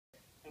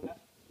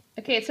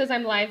Okay, it says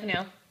I'm live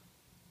now.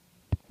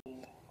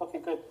 Okay,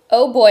 good.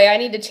 Oh boy, I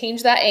need to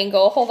change that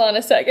angle. Hold on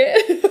a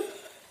second.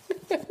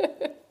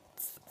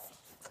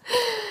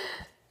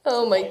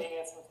 Oh my.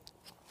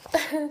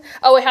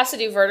 Oh, it has to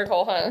do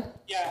vertical, huh?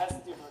 Yeah, it has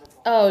to do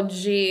vertical. Oh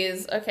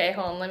geez. Okay,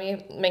 hold on. Let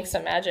me make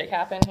some magic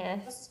happen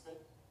here. This is good.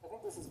 I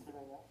think this is good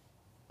right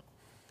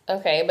now.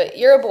 Okay, but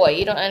you're a boy.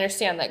 You don't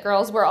understand that.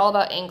 Girls, we're all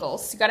about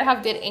angles. You gotta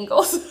have good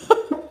angles.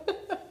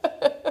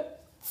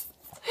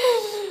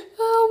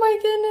 Oh my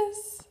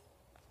goodness.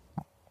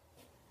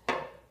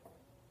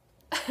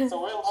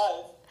 So we're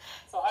live.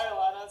 So hi,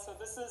 Alana. So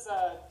this is,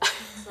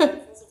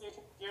 if you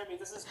can hear me,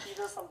 this is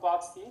Peter from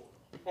Box Tea.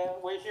 And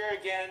we're here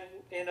again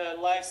in a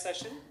live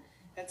session.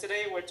 And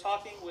today we're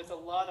talking with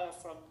Alana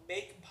from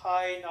Make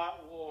Pie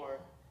Not War.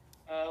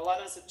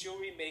 Alana's a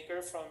jewelry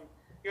maker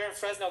you're in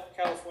Fresno,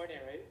 California,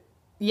 right?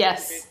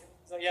 Yes.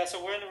 So, yeah,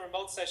 so we're in a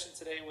remote session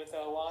today with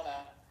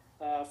Alana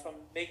from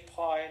Make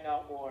Pie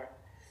Not War.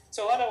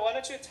 So Alana, why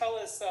don't you tell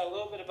us a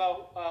little bit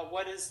about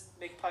what is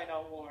Make Pie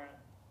Not War?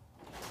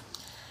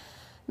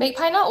 Make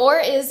Pie Not War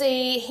is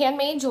a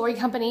handmade jewelry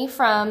company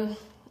from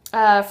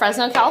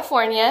Fresno,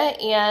 California,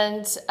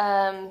 and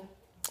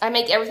I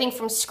make everything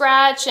from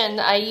scratch,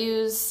 and I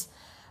use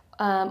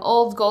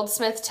old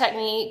goldsmith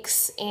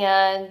techniques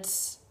and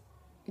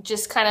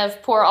just kind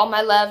of pour all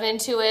my love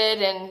into it,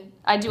 and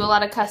I do a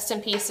lot of custom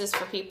pieces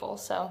for people,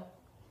 so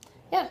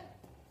yeah.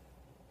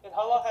 And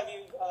how long have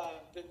you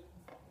been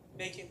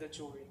making the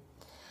jewelry?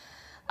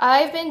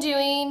 I've been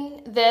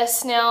doing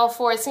this now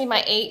for, it's gonna be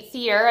my 8th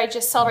year. I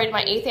just celebrated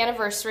my 8th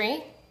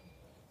anniversary.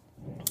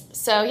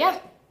 So yeah.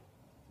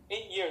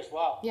 8 years,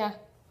 wow. Yeah.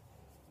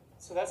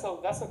 So that's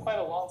quite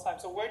a long time.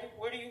 So where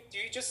do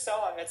you just sell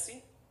on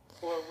Etsy,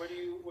 or where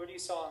do you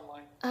sell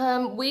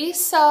online? We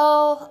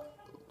sell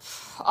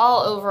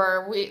all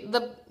over.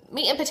 The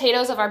meat and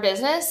potatoes of our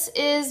business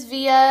is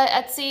via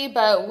Etsy,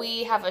 but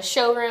we have a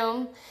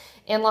showroom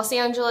in Los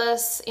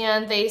Angeles,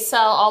 and they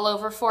sell all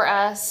over for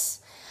us.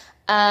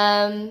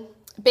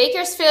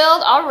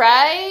 Bakersfield, all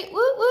right,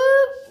 whoop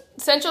whoop.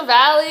 Central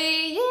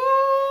Valley,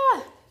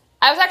 yeah.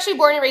 I was actually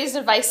born and raised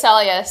in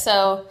Visalia,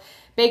 so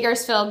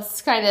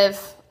Bakersfield's kind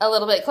of a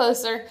little bit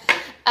closer.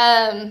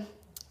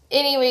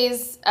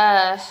 Anyways,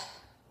 I'm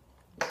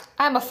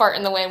a fart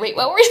in the wind. Wait,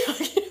 what were we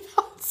talking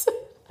about?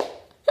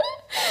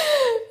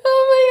 Oh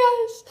my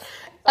gosh.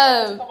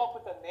 How did you come up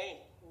with the name,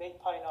 Make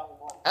Pie Not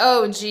War?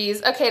 Oh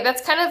geez. Okay,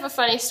 that's kind of a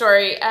funny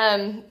story.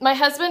 My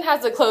husband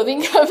has a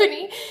clothing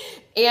company,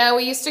 and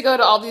we used to go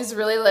to all these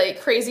really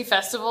like crazy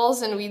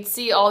festivals, and we'd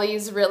see all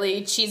these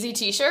really cheesy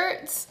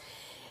t-shirts.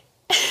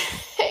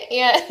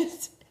 And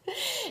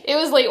it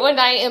was late one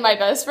night, and my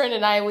best friend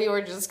and I, we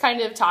were just kind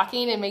of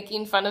talking and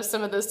making fun of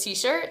some of those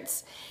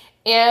t-shirts.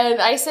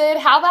 And I said,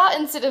 how about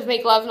instead of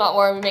Make Love Not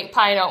War, we Make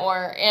Pie Not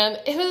War? And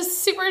it was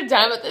super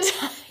dumb at the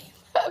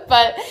time,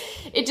 but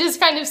it just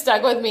kind of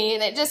stuck with me,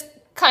 and it just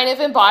kind of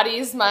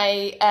embodies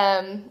my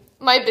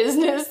my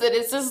business, that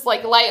it's just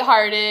like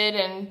lighthearted,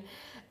 and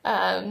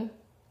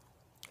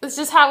it's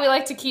just how we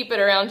like to keep it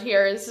around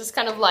here. It's just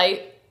kind of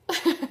light.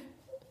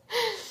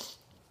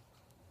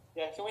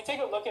 Yeah, can we take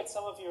a look at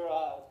some of your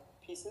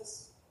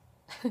pieces?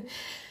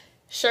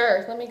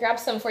 Sure, let me grab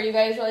some for you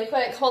guys really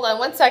quick. Hold on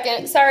one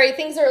second. Sorry,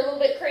 things are a little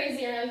bit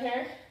crazy around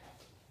here.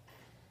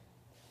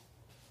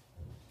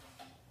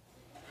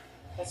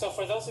 And so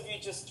for those of you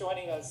just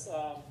joining us,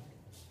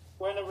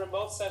 we're in a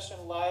remote session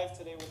live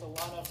today with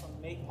Alana from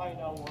Make Pie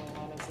Not War.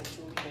 Alana's a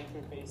jewelry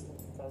maker based in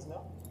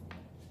Fresno.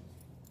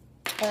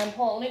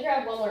 Hold on, let me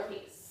grab one more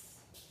piece.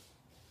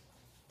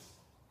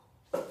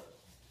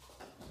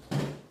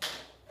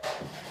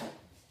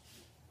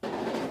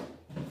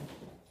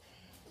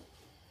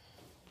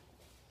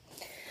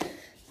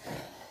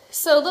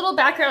 So little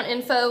background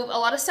info, a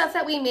lot of stuff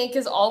that we make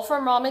is all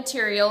from raw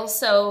materials,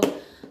 so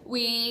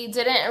we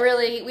don't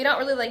really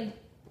like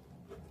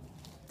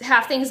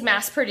have things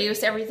mass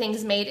produced.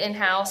 Everything's made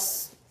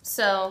in-house.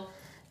 So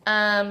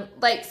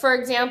like for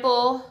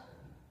example,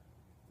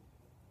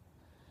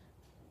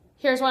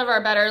 here's one of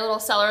our better little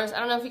sellers. I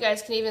don't know if you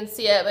guys can even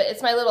see it, but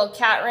it's my little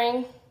cat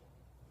ring.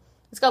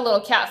 It's got a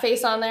little cat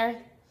face on there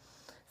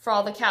for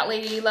all the cat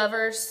lady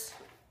lovers.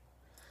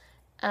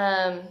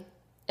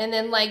 And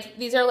then like,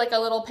 these are like a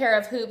little pair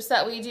of hoops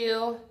that we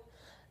do.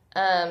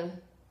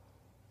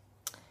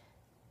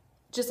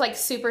 Just like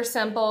super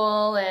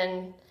simple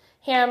and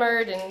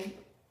hammered, and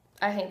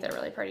I think they're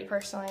really pretty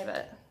personally,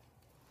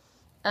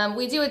 but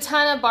we do a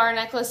ton of bar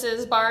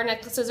necklaces. Bar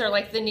necklaces are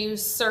like the new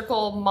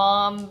circle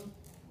mom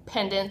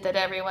pendant that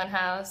everyone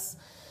has.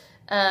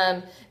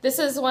 This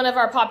is one of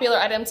our popular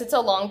items. It's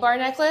a long bar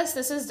necklace.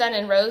 This is done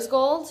in rose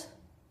gold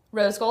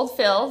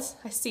filled.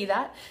 I see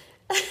that.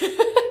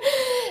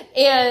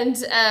 And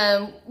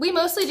we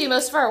mostly do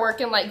most of our work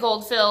in like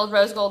gold filled,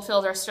 rose gold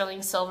filled, or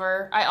sterling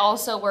silver. I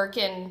also work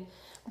in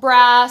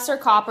brass or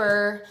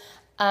copper,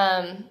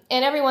 and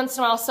every once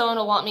in a while someone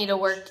will want me to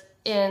work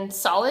in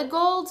solid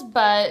gold,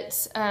 but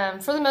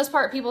for the most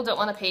part people don't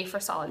want to pay for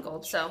solid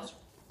gold. So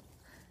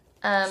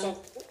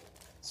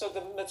So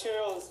the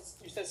material is,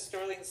 you said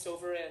sterling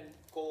silver and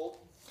gold?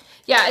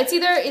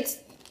 Yeah,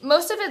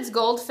 most of it's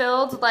gold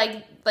filled,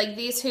 like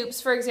these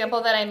hoops, for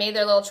example, that I made,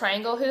 they're little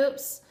triangle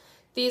hoops.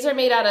 These are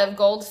made out of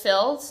gold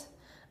filled.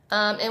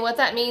 And what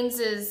that means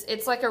is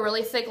it's like a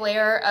really thick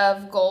layer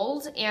of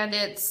gold, and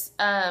it's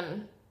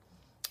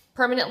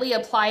permanently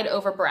applied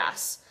over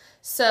brass.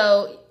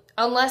 So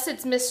unless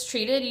it's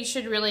mistreated, you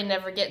should really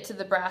never get to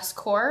the brass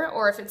core,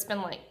 or if it's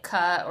been like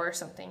cut or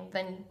something,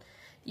 then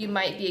you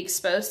might be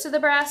exposed to the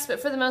brass,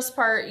 but for the most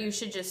part, you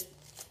should just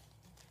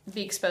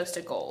be exposed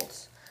to gold.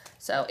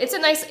 So it's a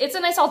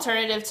nice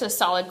alternative to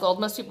solid gold.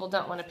 Most people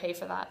don't want to pay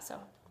for that, so.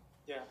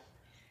 Yeah.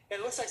 And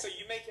it looks like, so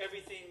you make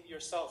everything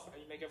yourself,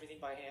 right? You make everything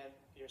by hand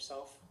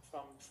yourself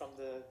from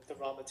the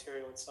raw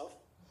material itself?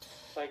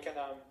 Like, and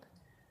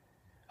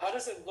how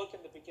does it look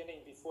in the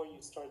beginning before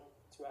you start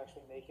to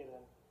actually make it,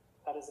 and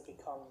how does it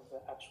become the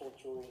actual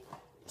jewelry?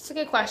 That's a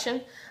good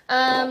question.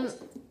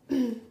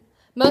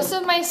 Most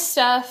of my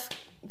stuff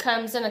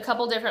comes in a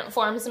couple different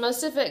forms.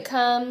 Most of it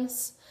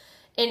comes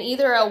in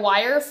either a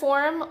wire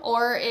form,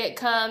 or it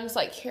comes,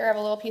 like here I have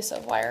a little piece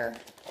of wire.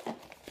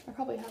 I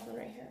probably have one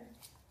right here.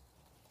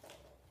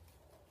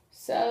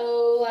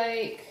 So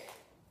like,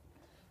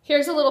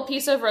 here's a little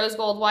piece of rose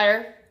gold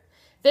wire.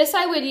 This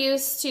I would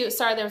use to,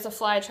 sorry, there was a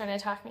fly trying to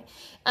attack me.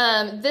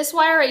 This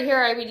wire right here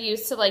I would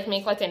use to like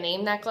make like a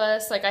name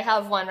necklace. Like I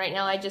have one right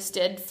now I just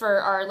did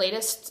for our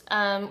latest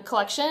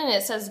collection, and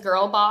it says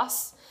Girl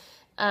Boss.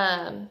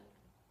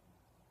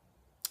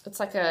 It's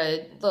like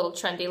a little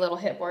trendy little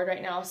hit board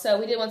right now. So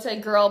we did one say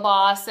Girl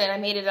Boss, and I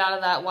made it out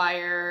of that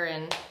wire,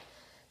 and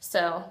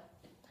so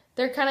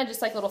they're kind of just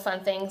like little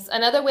fun things.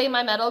 Another way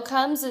my metal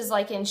comes is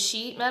like in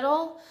sheet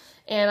metal,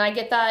 and I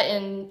get that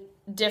in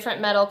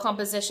different metal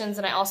compositions,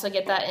 and I also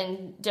get that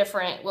in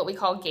different what we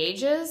call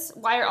gauges.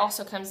 Wire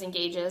also comes in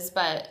gauges,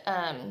 but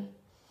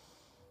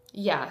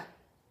yeah.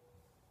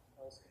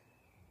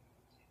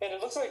 And it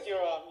looks like you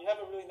have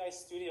a really nice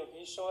studio. Can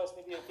you show us,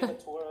 maybe give a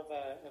tour of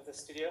the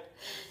studio,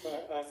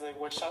 of the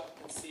workshop,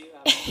 and see?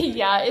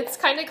 Yeah, it's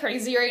kind of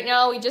crazy right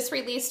now. We just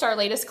released our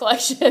latest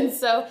collection,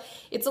 so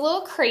it's a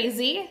little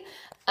crazy,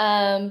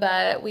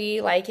 but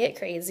we like it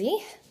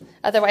crazy.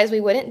 Otherwise, we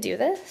wouldn't do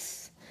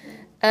this.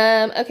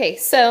 Okay,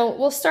 so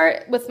we'll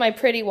start with my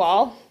pretty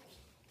wall.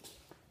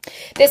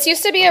 This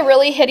used to be a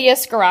really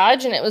hideous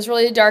garage, and it was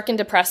really dark and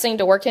depressing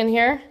to work in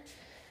here.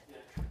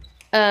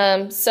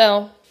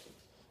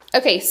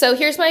 Okay, so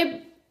here's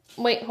my,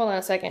 wait, hold on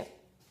a second.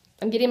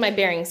 I'm getting my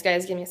bearings,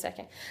 guys. Give me a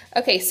second.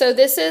 Okay, so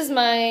this is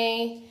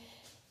my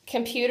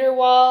computer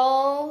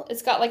wall.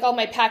 It's got like all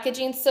my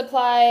packaging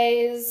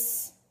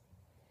supplies.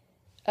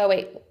 Oh,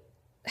 wait.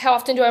 How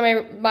often do I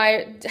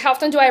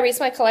erase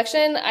my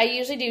collection? I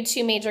usually do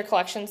 2 major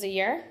collections a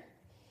year.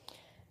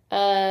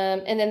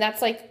 And then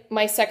that's like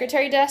my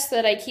secretary desk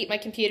that I keep my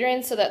computer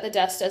in so that the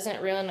dust doesn't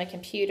ruin my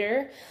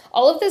computer.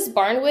 All of this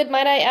barnwood,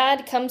 might I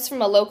add, comes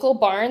from a local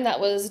barn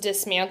that was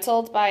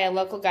dismantled by a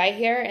local guy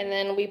here, and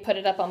then we put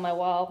it up on my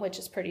wall, which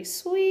is pretty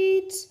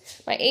sweet.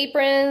 My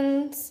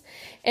aprons.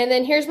 And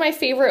then here's my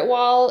favorite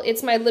wall.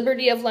 It's my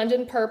Liberty of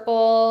London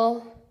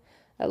purple.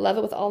 I love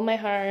it with all my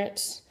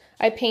heart.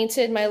 I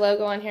painted my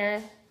logo on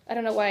here. I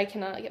don't know why I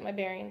cannot get my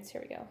bearings.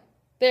 Here we go.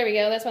 There we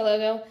go. That's my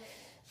logo.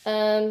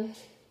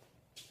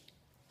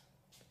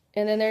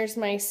 And then there's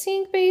my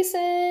sink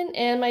basin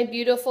and my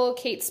beautiful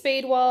Kate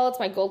Spade wall. It's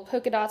my gold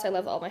polka dots. I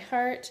love all my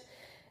heart.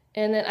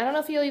 And then I don't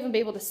know if you'll even be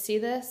able to see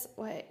this.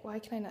 Why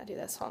can I not do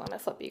this? Hold on, I'm gonna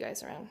flip you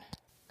guys around.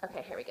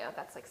 Okay, here we go.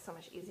 That's like so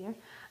much easier.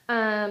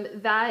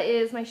 That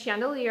is my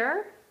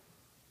chandelier.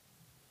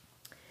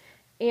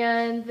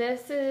 And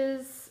this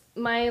is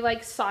my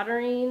like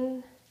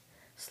soldering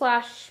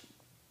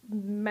 /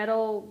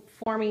 metal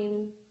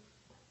forming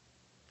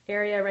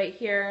area right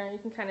here. You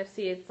can kind of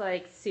see it's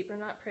like super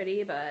not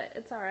pretty, but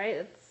it's all right.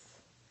 It's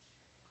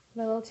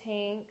my little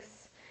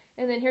tanks.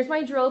 And then here's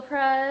my drill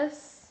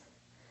press.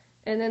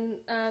 And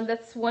then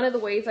that's one of the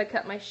ways I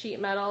cut my sheet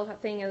metal.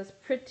 That thing is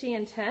pretty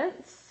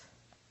intense.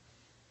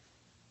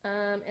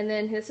 And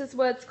then this is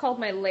what's called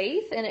my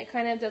lathe, and it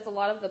kind of does a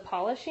lot of the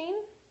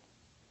polishing.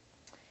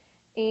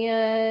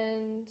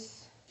 And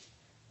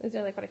these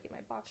are like what I keep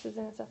my boxes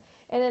in and stuff.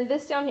 And then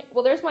this down here,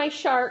 well, there's my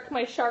shark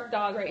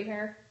dog right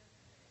here.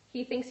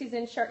 He thinks he's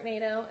in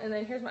Sharknado. And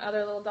then here's my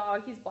other little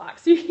dog. He's black,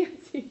 so you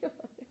can't see him.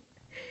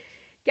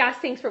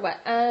 Gas tanks for what?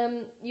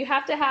 You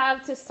have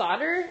to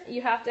solder,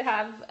 you have to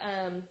have,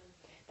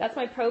 that's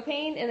my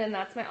propane, and then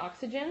that's my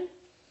oxygen.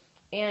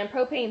 And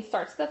propane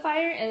starts the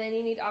fire, and then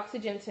you need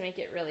oxygen to make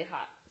it really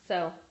hot.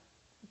 So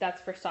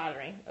that's for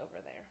soldering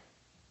over there.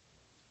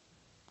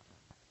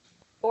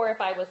 Or if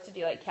I was to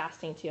do like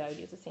casting too, I would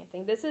use the same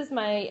thing. This is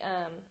my,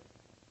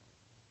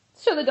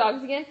 show the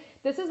dogs again.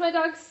 This is my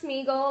dog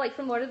Smeagol, like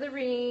from Lord of the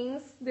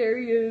Rings. There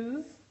he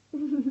is.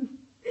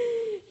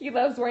 He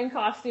loves wearing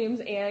costumes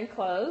and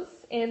clothes.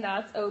 And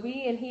that's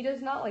Obi, and he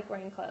does not like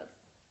wearing clothes.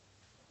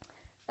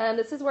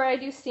 This is where I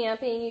do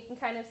stamping. You can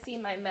kind of see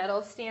my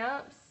metal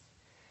stamps.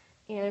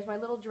 And there's my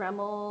little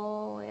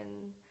Dremel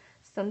and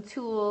some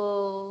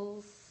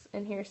tools.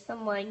 And here's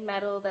some like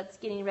metal that's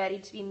getting ready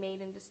to be made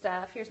into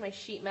stuff. Here's my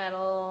sheet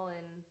metal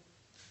and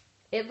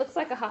it looks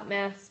like a hot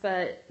mess,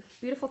 but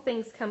beautiful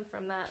things come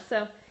from that.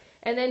 So,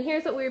 and then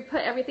here's what we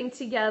put everything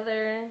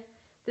together.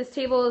 This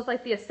table is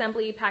like the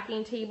assembly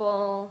packing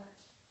table.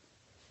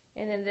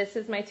 And then this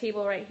is my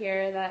table right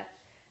here that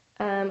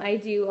I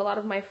do a lot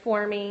of my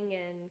forming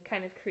and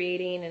kind of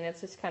creating, and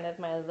it's just kind of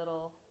my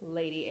little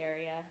lady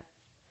area.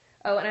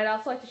 Oh, and I'd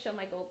also like to show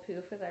my gold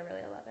poof because I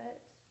really love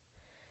it.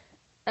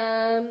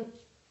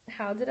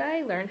 How did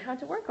I learn how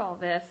to work all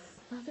this?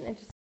 That's an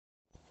interesting.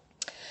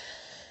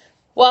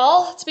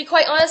 Well, to be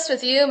quite honest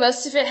with you,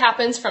 most of it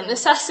happens from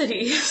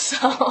necessity.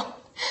 So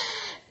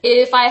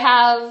if I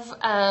have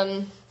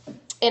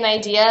an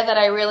idea that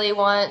I really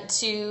want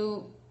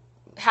to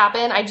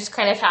happen, I just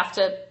kind of have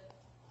to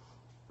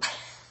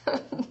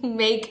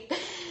make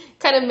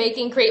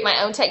and create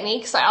my own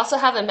techniques. I also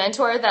have a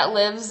mentor that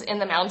lives in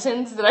the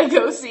mountains that I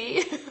go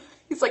see.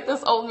 He's like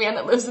this old man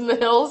that lives in the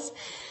hills.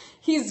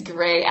 He's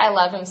great. I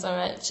love him so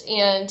much.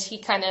 And he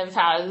kind of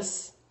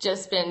has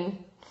just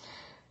been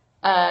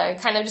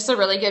kind of just a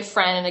really good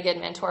friend and a good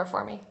mentor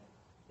for me.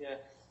 Yeah.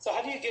 So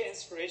how do you get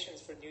inspirations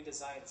for new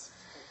designs?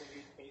 Like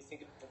when you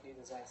think of new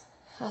designs?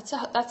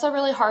 That's a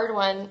really hard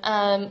one.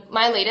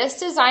 My latest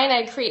design,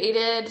 I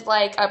created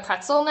like a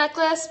pretzel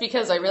necklace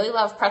because I really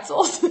love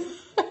pretzels.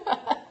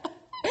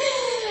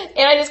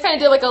 And I just kind of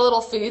did like a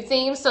little food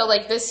theme. So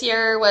like this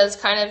year was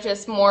kind of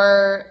just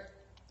more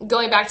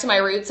going back to my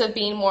roots of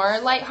being more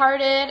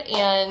lighthearted.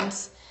 And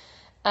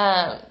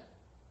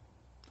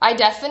I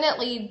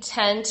definitely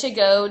tend to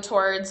go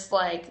towards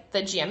like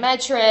the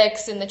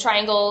geometrics and the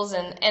triangles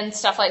and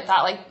stuff like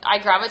that. Like I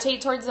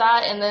gravitate towards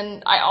that. And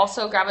then I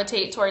also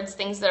gravitate towards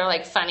things that are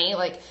like funny.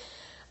 Like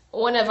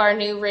one of our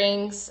new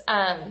rings,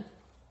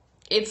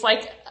 it's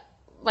like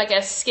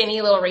a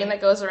skinny little ring that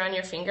goes around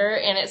your finger,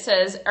 and it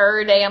says,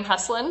 "Every day I'm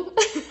hustling."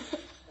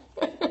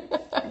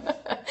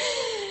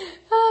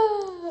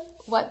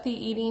 What the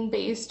eating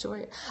base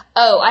joy.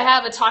 Oh, I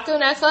have a taco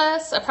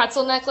necklace, a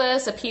pretzel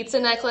necklace, a pizza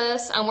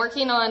necklace. I'm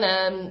working on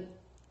an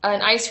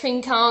ice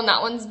cream cone.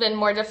 That one's been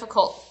more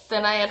difficult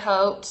than I had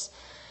hoped.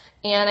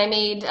 And I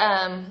made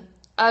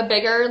a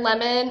bigger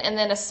lemon and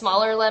then a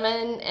smaller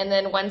lemon. And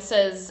then one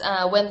says,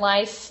 "When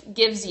life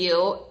gives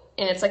you,"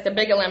 and it's like the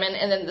bigger lemon.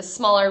 And then the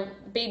smaller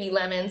baby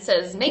lemon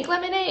says, "Make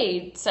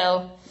lemonade."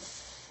 So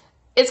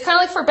it's kind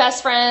of like for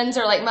best friends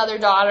or like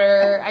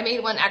mother-daughter. I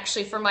made one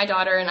actually for my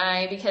daughter and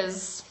I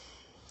because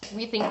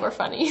we think we're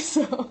funny.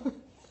 So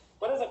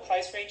what are the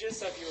price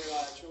ranges of your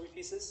jewelry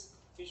pieces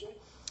usually?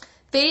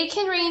 They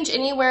can range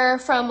anywhere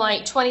from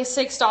like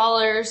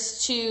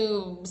 $26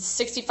 to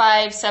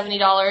 $65,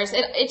 $70.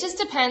 It just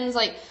depends.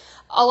 Like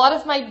a lot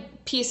of my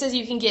pieces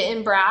you can get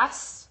in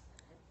brass,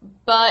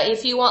 but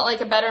if you want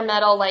like a better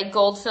metal, like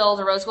gold filled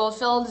or rose gold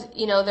filled,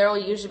 you know, there will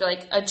usually be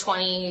like a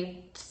 $20,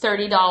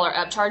 $30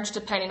 upcharge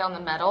depending on the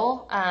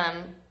metal.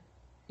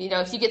 You know,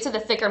 if you get to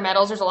the thicker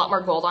metals, there's a lot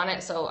more gold on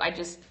it. So I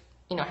just,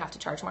 you know, have to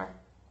charge more.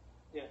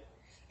 Yeah.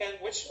 And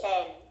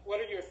what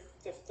are your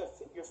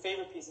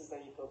favorite pieces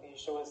that you built? Can you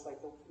show us like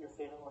your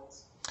favorite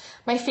ones?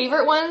 My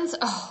favorite ones?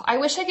 Oh, I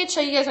wish I could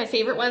show you guys my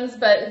favorite ones,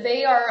 but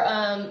they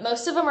are,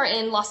 most of them are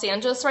in Los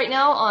Angeles right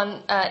now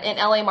in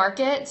LA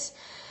Market.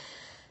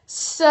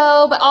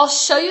 So, but I'll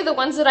show you the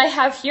ones that I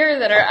have here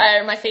that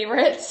are my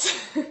favorites.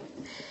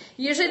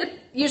 Usually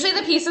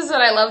the pieces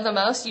that I love the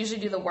most usually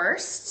do the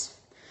worst.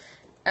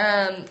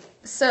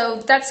 So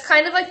that's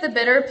kind of like the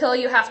bitter pill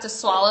you have to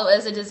swallow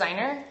as a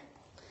designer.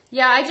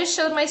 Yeah, I just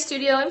showed my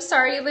studio. I'm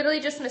sorry, you literally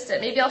just missed it.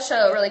 Maybe I'll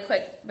show it really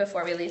quick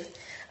before we leave.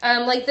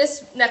 Like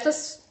this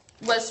necklace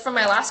was from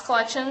my last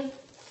collection.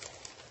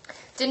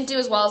 Didn't do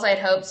as well as I had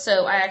hoped,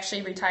 so I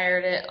actually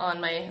retired it on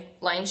my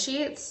line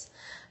sheets.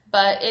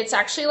 But it's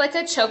actually like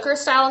a choker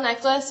style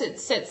necklace. It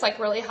sits like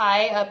really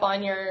high up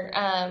on your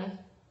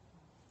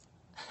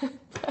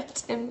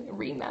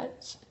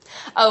rematch.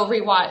 Oh,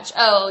 rewatch.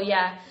 Oh,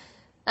 yeah.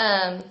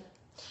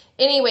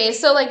 Anyway,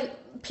 so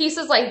like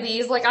pieces like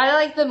these, like I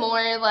like the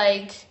more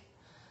like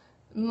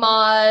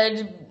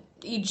mod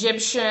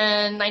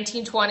Egyptian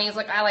 1920s,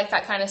 like I like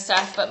that kind of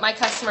stuff, but my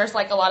customers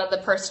like a lot of the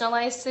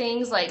personalized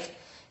things, like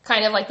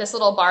kind of like this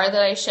little bar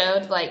that I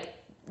showed, like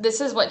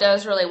this is what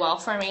does really well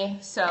for me.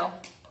 So,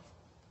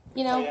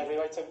 you know. Oh, yeah, they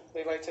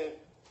like to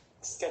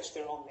sketch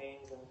their own names.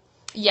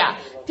 Yeah,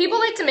 people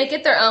like to make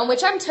it their own,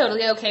 which I'm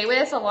totally okay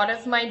with. A lot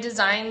of my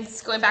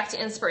designs, going back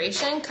to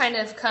inspiration, kind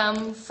of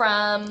come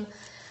from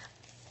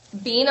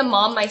being a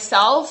mom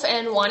myself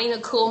and wanting a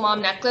cool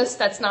mom necklace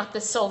that's not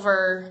the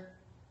silver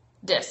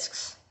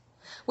discs,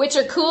 which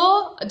are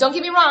cool. Don't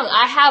get me wrong,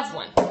 I have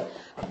one.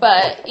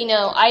 But, you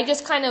know, I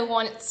just kind of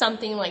want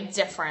something like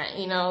different,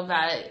 you know,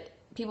 that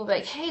people be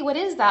like, "Hey, what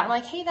is that?" I'm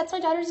like, "Hey, that's my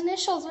daughter's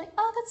initials." I'm like,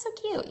 "Oh, that's so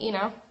cute," you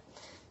know.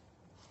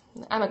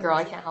 I'm a girl,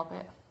 I can't help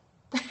it.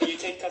 You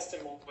take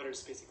custom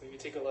orders, basically. You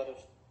take a lot of...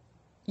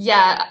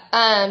 Yeah.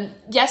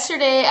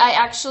 Yesterday, I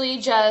actually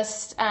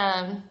just...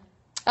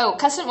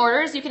 custom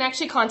orders. You can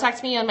actually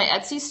contact me on my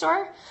Etsy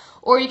store,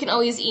 or you can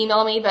always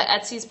email me, but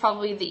Etsy is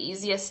probably the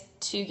easiest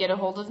to get a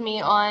hold of me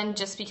on,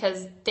 just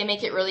because they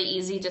make it really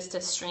easy just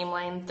to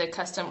streamline the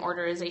custom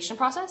orderization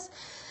process.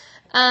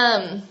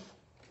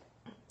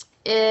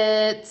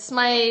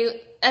 My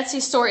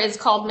Etsy store is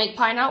called Make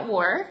Pie Not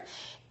War,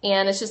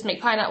 and it's just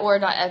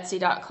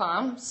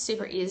makepie.war.etsy.com.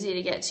 Super easy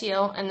to get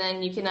to, and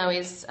then you can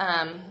always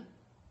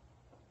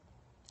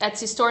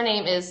Etsy store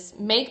name is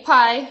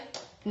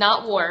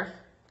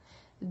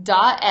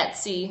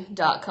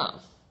makepie.not.war.etsy.com.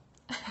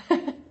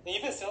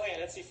 You've been selling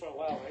on Etsy for a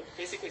while, right?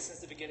 Basically since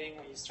the beginning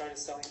when you started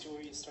selling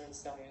jewelry, you started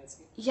selling on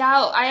Etsy.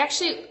 Yeah, I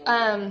actually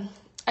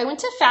I went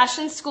to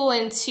fashion school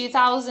in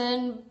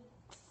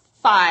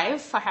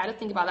 2005. I had to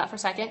think about that for a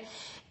second.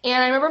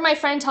 And I remember my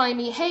friend telling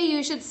me, hey,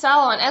 you should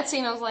sell on Etsy.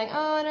 And I was like,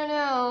 oh, I don't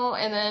know.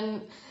 And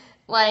then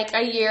like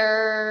a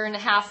year and a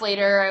half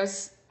later,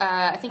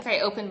 I think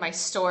I opened my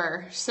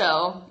store.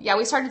 So yeah,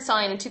 we started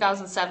selling in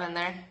 2007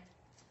 there.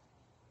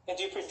 And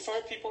do you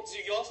prefer people,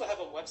 you also have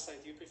a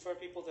website, do you prefer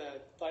people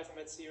to buy from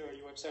Etsy or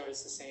your website, or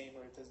it's the same,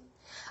 or it doesn't?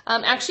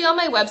 Actually on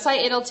my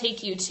website, it'll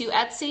take you to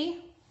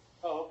Etsy.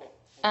 Oh, okay.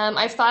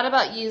 I've thought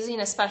about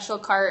using a special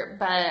cart,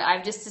 but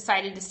I've just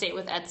decided to stay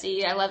with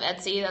Etsy. I love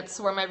Etsy. That's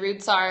where my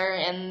roots are,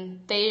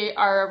 and they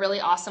are a really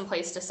awesome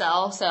place to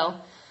sell. So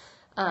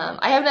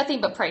I have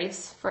nothing but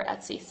praise for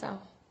Etsy. So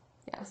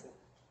yeah.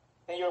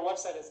 And your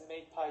website is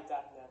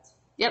makepie.net.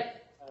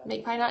 Yep,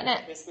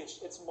 makepie.net. Basically,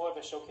 it's more of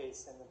a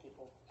showcase than the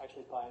people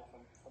actually buy it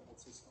from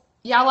Etsy. So.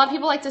 Yeah, a lot of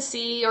people like to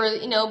see, or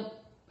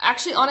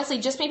actually, honestly,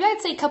 just maybe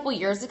I'd say a couple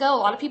years ago, a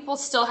lot of people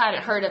still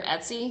hadn't heard of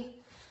Etsy.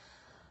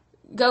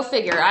 Go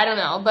figure, I don't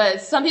know.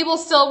 But some people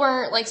still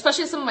weren't, like,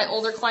 especially some of my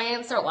older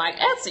clients, they're like,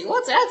 Etsy,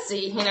 what's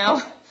Etsy?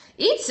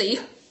 Etsy.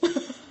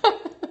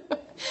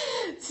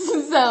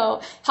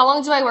 So, how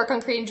long do I work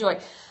on creating joy?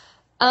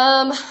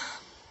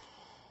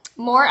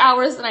 More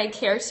hours than I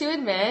care to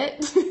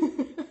admit.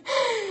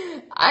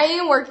 I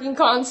am working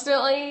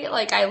constantly.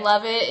 Like, I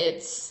love it.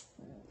 It's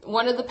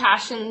one of the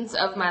passions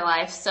of my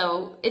life.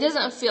 So, it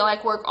doesn't feel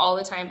like work all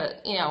the time,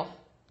 but,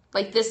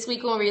 like this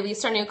week when we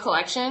released our new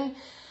collection,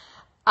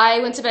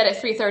 I went to bed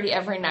at 3:30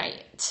 every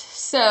night.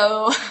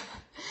 So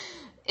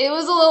it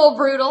was a little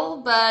brutal,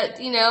 but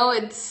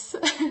it's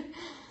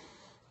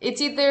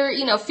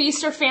either,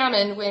 feast or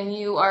famine when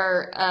you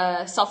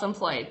are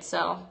self-employed.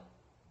 So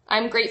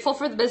I'm grateful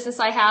for the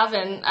business I have,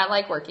 and I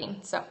like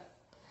working. So.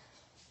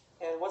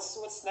 And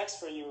what's next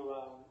for you?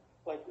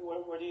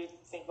 Where do you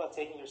think about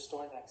taking your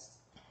store next?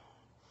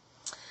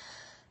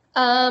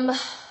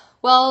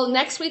 Well,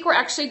 next week we're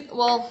actually,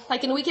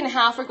 like in a week and a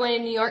half, we're going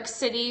to New York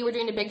City. We're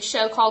doing a big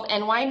show called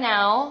NY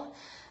Now.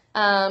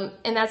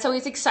 And that's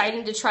always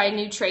exciting to try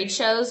new trade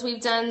shows.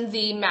 We've done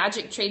the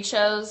magic trade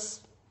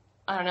shows,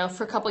 I don't know,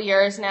 for a couple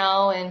years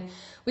now. And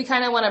we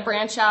kind of want to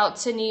branch out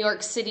to New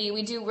York City.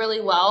 We do really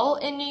well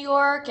in New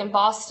York and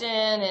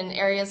Boston and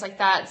areas like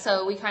that.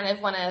 So we kind of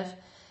want to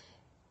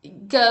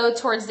go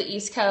towards the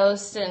East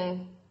Coast,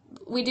 and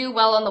we do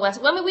well on the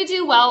West. Well, I mean, we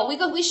do well.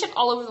 We ship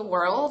all over the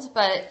world,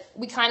 but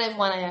we kind of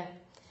want to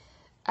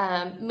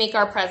make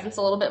our presence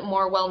a little bit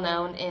more well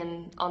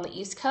known on the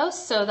East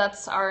Coast. So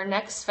that's our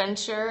next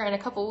venture in a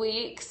couple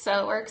weeks.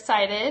 So we're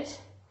excited. That's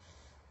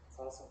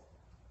awesome.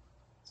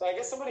 So I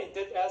guess somebody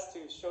did ask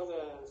to show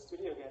the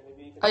studio again.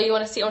 Maybe you can... Oh, you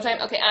want to see it one time?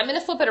 Okay, I'm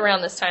gonna flip it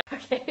around this time.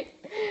 Okay.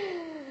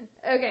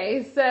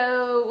 Okay,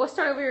 so we'll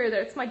start over here.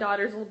 It's my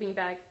daughter's little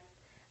beanbag.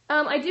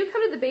 I do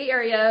come to the Bay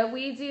Area.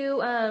 We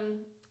do.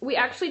 We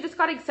actually just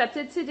got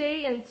accepted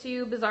today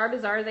into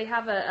Bazaar. They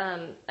have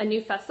a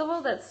new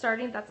festival that's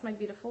starting. That's my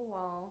beautiful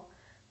wall.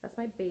 That's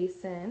my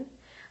basin.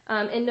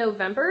 In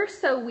November.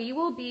 So we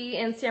will be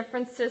in San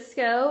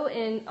Francisco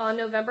on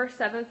November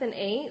 7th and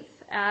 8th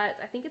at,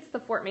 I think it's the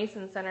Fort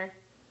Mason Center.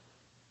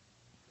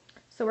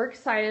 So we're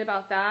excited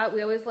about that.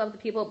 We always love the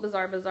people at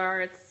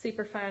Bazaar. It's a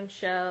super fun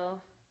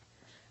show.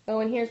 Oh,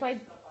 and here's my...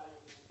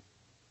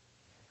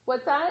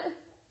 What's that?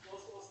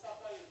 We'll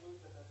stop by your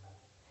booth at that time.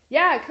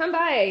 Yeah, come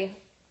by.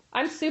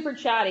 I'm super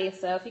chatty,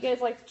 so if you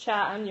guys like to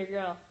chat, I'm your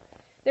girl.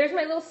 There's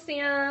my little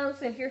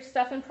stamps, and here's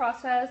stuff in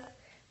process.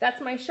 That's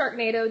my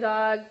Sharknado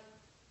dog.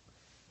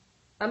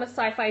 I'm a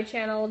Sci-Fi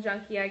Channel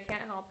junkie. I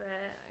can't help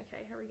it.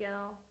 Okay, here we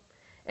go.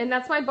 And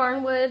that's my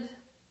barnwood.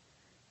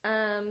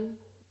 And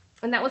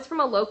that was from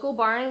a local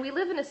barn. We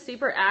live in a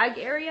super ag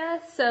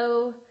area,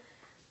 so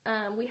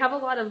we have a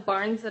lot of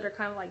barns that are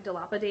kind of like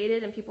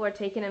dilapidated, and people are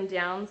taking them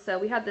down. So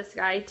we had this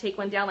guy take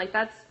one down. Like,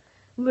 that's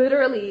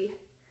literally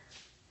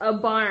a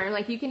barn.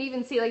 Like, you can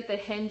even see like the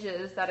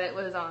hinges that it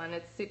was on.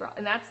 It's super,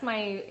 and that's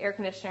my air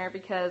conditioner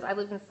because I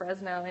live in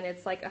Fresno and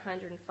it's like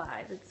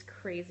 105. It's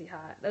crazy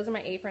hot. Those are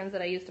my aprons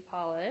that I use to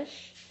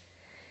polish.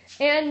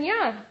 And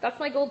yeah, that's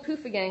my gold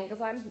poof again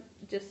because I'm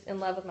just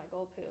in love with my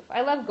gold poof. I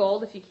love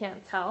gold if you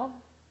can't tell.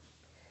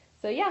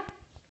 So yeah.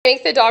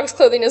 Make the dog's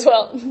clothing as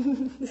well.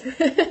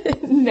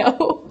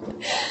 No,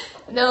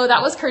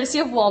 that was courtesy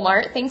of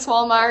Walmart. Thanks,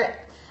 Walmart.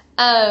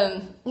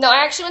 No,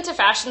 I actually went to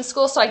fashion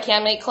school, so I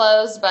can make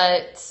clothes,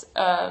 but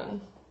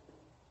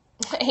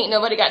ain't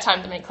nobody got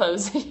time to make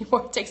clothes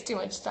anymore. It takes too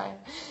much time.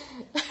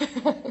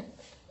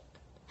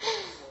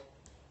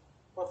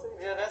 Well,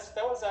 yeah, that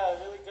was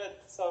really good.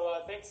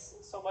 So thanks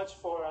so much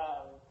for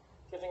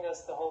giving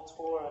us the whole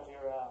tour of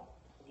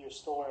your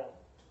store.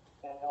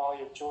 and all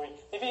your jewelry.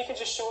 Maybe you can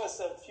just show us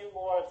a few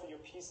more of your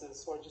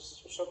pieces, or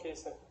just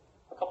showcase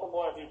a couple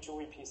more of your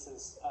jewelry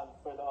pieces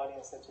for the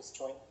audience that just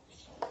joined.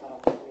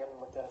 We haven't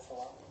looked at it for a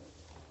while.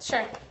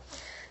 Sure.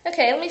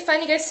 Okay, let me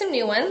find you guys some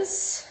new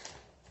ones.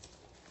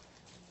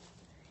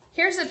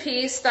 Here's a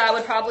piece that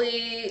would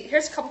probably,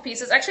 here's a couple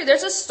pieces. Actually,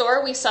 there's a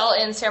store we sell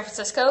in San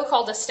Francisco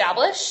called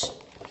Establish.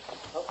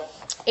 Okay.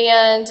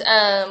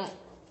 And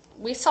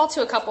we sell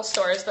to a couple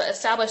stores, but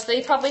Establish,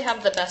 they probably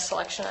have the best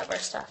selection of our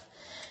stuff.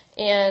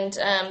 And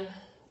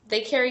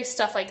they carry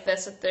stuff like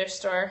this at their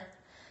store.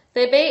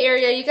 The Bay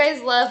Area, you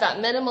guys love that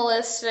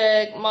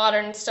minimalistic,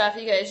 modern stuff.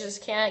 You guys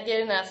just can't get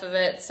enough of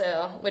it,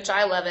 so, which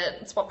I love it.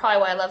 It's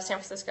probably why I love San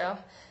Francisco,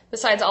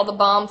 besides all the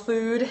bomb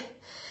food.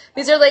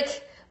 These are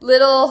like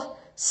little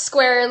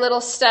square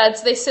little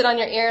studs. They sit on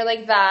your ear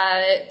like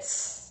that.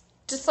 It's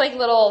just like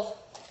little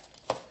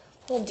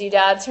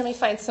doodads. Here, let me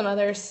find some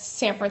other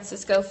San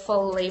Francisco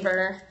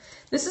flavor.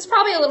 This is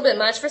probably a little bit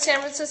much for San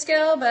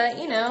Francisco, but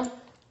you know,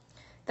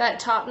 that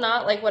top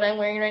knot, like what I'm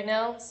wearing right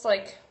now, it's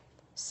like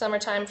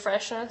summertime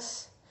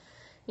freshness.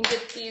 You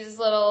get these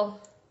little...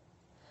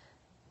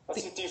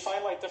 Do you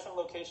find like different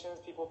locations,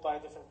 people buy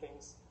different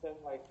things? Than,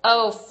 like,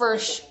 for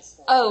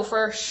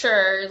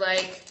sure.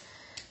 Like,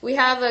 we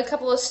have a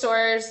couple of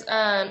stores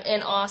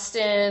in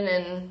Austin,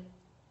 and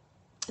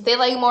they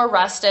like more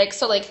rustic.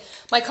 So like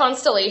my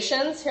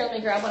constellations, here, let me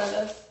grab one of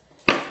those.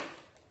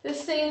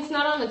 This thing's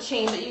not on the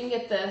chain, but you can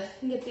get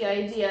the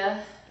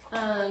idea.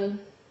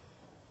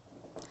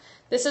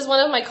 This is one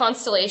of my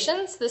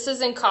constellations. This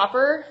is in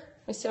copper.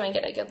 Let me see if I can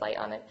get a good light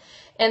on it.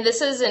 And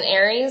this is in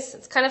Aries.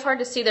 It's kind of hard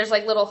to see. There's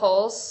like little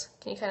holes.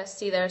 Can you kind of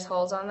see there's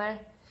holes on there?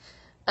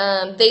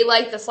 They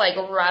like this like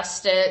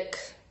rustic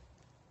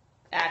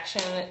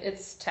action.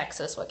 It's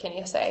Texas. What can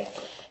you say?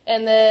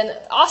 And then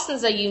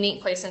Austin's a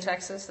unique place in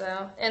Texas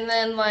though. And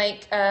then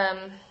like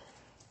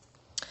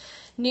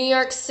New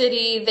York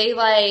City, they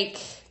like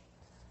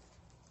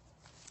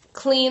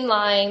clean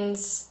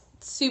lines,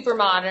 super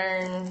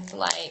modern,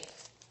 like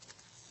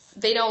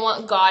they don't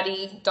want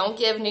gaudy. Don't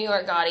give New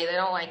York gaudy. They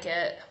don't like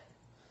it.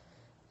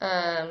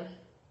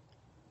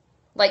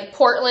 Like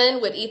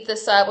Portland would eat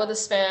this up with a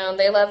spoon.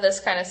 They love this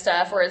kind of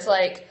stuff where it's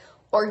like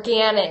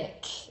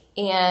organic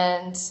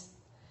and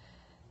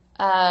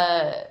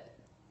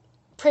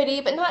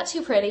pretty, but not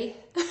too pretty.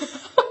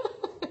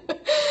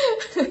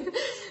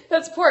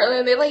 That's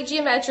Portland. They like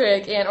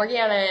geometric and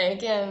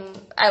organic, and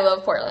I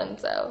love Portland,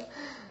 so.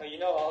 Oh, you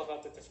know all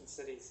about the different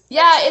cities.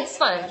 Yeah, it's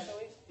fun.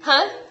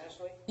 Huh?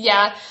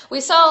 Yeah,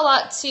 we sell a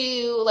lot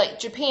to like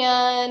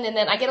Japan, and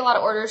then I get a lot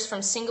of orders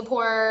from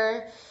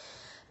Singapore.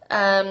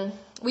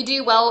 We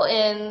do well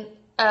in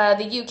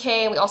the UK,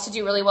 and we also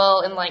do really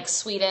well in like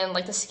Sweden,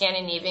 like the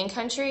Scandinavian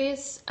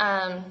countries.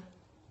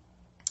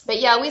 But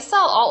yeah, we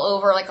sell all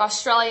over, like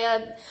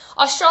Australia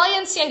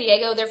and San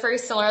Diego. They're very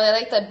similar. They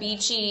like the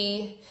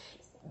beachy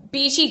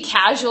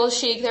casual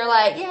chic. They're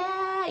like,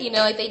 yeah, you know,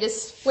 like they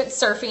just went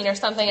surfing or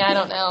something. I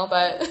don't know,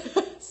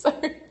 but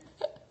sorry.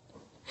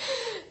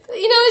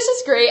 You know, it's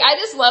just great. I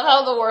just love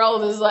how the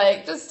world is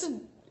like just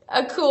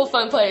a cool,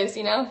 fun place,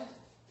 you know?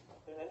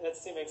 And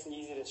Etsy makes it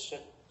easy to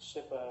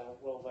ship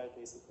worldwide,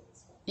 basically.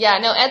 So. Yeah,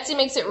 no, Etsy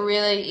makes it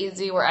really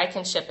easy where I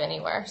can ship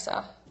anywhere,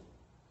 so.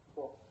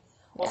 Cool.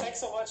 Well, thanks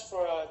so much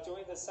for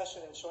doing this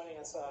session and showing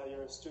us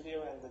your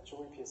studio and the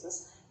jewelry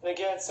pieces. And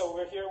again, so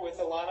we're here with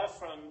Alana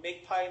from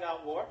Make Pie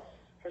Not War.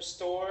 Her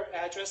store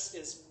address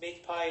is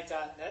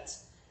makepie.net,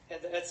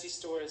 and the Etsy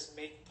store is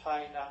Make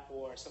Pie Not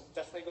War. So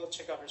definitely go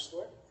check out her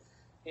store.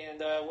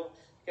 And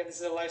again, this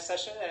is a live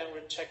session, and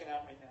we're checking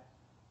out right now.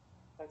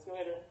 Talk to you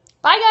later.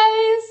 Bye,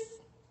 guys.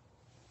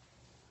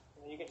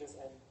 And you can just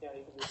end. Yeah,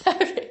 you can just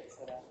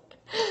set out.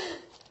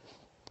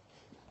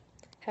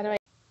 How do I?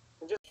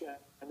 And just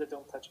and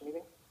don't touch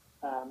anything.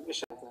 You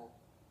should have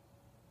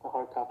the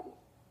hard copy.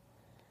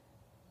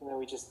 And then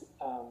we just.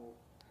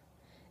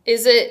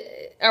 Is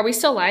it? Are we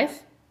still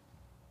live?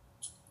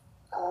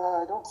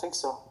 I don't think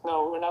so.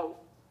 No, we're not.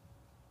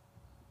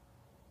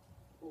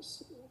 Let me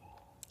see.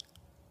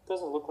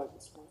 Doesn't look like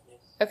it's live.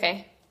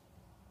 Okay.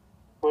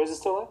 Or is it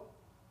still live?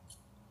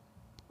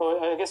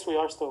 Oh, I guess we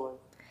are still live.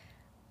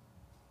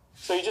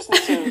 So you just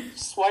need to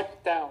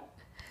swipe down.